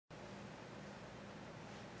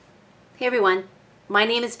Hey everyone, my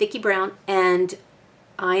name is Vicki Brown and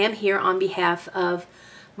I am here on behalf of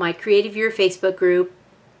my Creative Year Facebook group,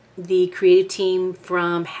 the creative team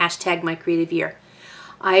from #MyCreativeYear.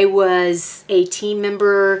 I was a team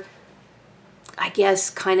member, I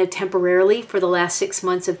guess, kind of temporarily for the last 6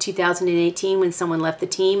 months of 2018 when someone left the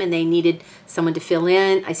team and they needed someone to fill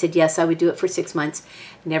in. I said yes, I would do it for 6 months,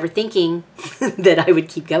 never thinking that I would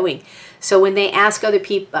keep going. So when they ask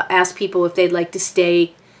people if they'd like to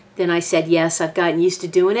stay, then I said yes. I've gotten used to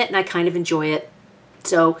doing it and I kind of enjoy it.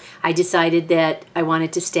 So I decided that I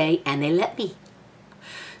wanted to stay and they let me.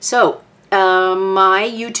 So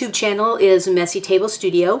my YouTube channel is Messy Table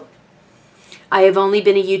Studio. I have only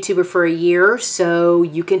been a YouTuber for a year, so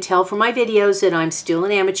you can tell from my videos that I'm still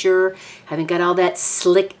an amateur. Haven't got all that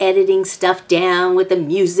slick editing stuff down with the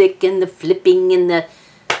music and the flipping and the...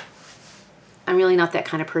 I'm really not that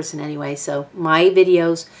kind of person anyway, so my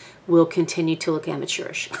videos will continue to look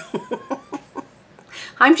amateurish.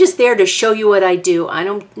 I'm just there to show you what I do.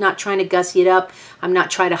 I'm not trying to gussy it up. I'm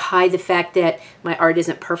not trying to hide the fact that my art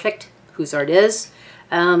isn't perfect, whose art is.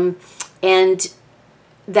 And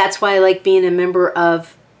that's why I like being a member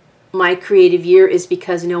of My Creative Year, is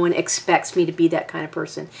because no one expects me to be that kind of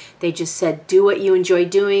person. They just said, do what you enjoy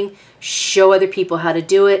doing, show other people how to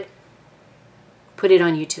do it, put it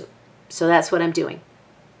on YouTube. So that's what I'm doing.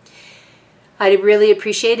 I'd really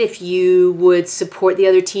appreciate if you would support the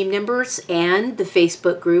other team members and the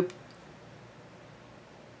Facebook group.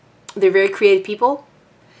 They're very creative people.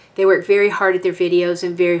 They work very hard at their videos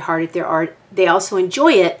and very hard at their art. They also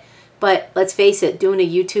enjoy it, but let's face it, doing a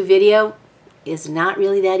YouTube video is not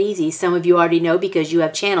really that easy. Some of you already know because you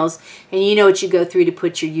have channels and you know what you go through to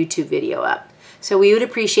put your YouTube video up. So we would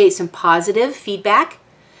appreciate some positive feedback,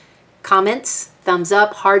 comments, thumbs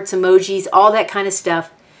up, hearts, emojis, all that kind of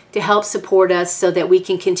stuff, to help support us so that we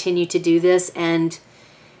can continue to do this and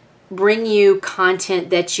bring you content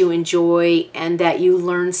that you enjoy and that you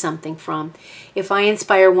learn something from. If I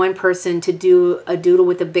inspire one person to do a doodle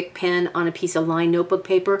with a Bic pen on a piece of lined notebook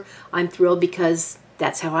paper, I'm thrilled because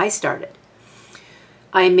that's how I started.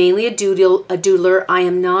 I am mainly a doodler. I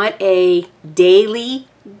am not a daily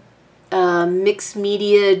mixed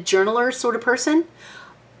media journaler sort of person,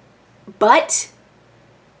 but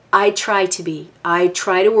I try to be. I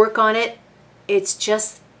try to work on it. It's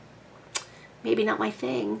just maybe not my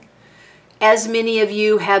thing. As many of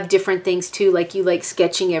you have different things too, like you like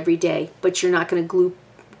sketching every day, but you're not going to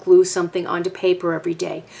glue something onto paper every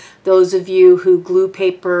day. Those of you who glue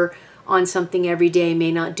paper on something every day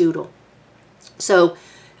may not doodle. So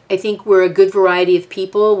I think we're a good variety of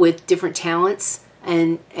people with different talents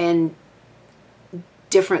and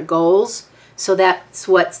different goals. So that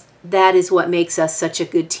is what makes us such a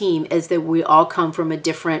good team, is that we all come from a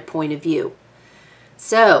different point of view.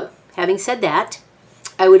 So, having said that,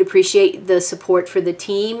 I would appreciate the support for the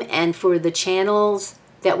team and for the channels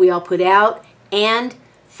that we all put out, and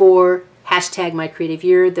for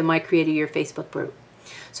 #MyCreativeYear, the My Creative Year Facebook group.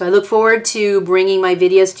 So I look forward to bringing my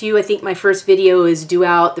videos to you. I think my first video is due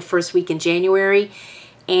out the first week in January,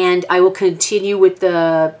 and I will continue with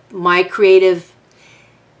the My Creative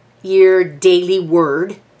Year daily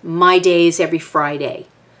word. My day is every Friday.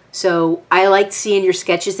 So I like seeing your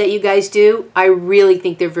sketches that you guys do. I really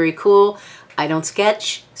think they're very cool. I don't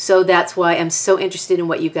sketch, so that's why I'm so interested in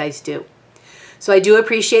what you guys do. So I do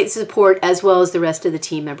appreciate the support as well as the rest of the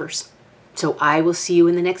team members. So I will see you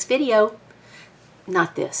in the next video.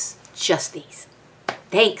 Not this, just these.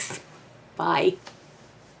 Thanks. Bye.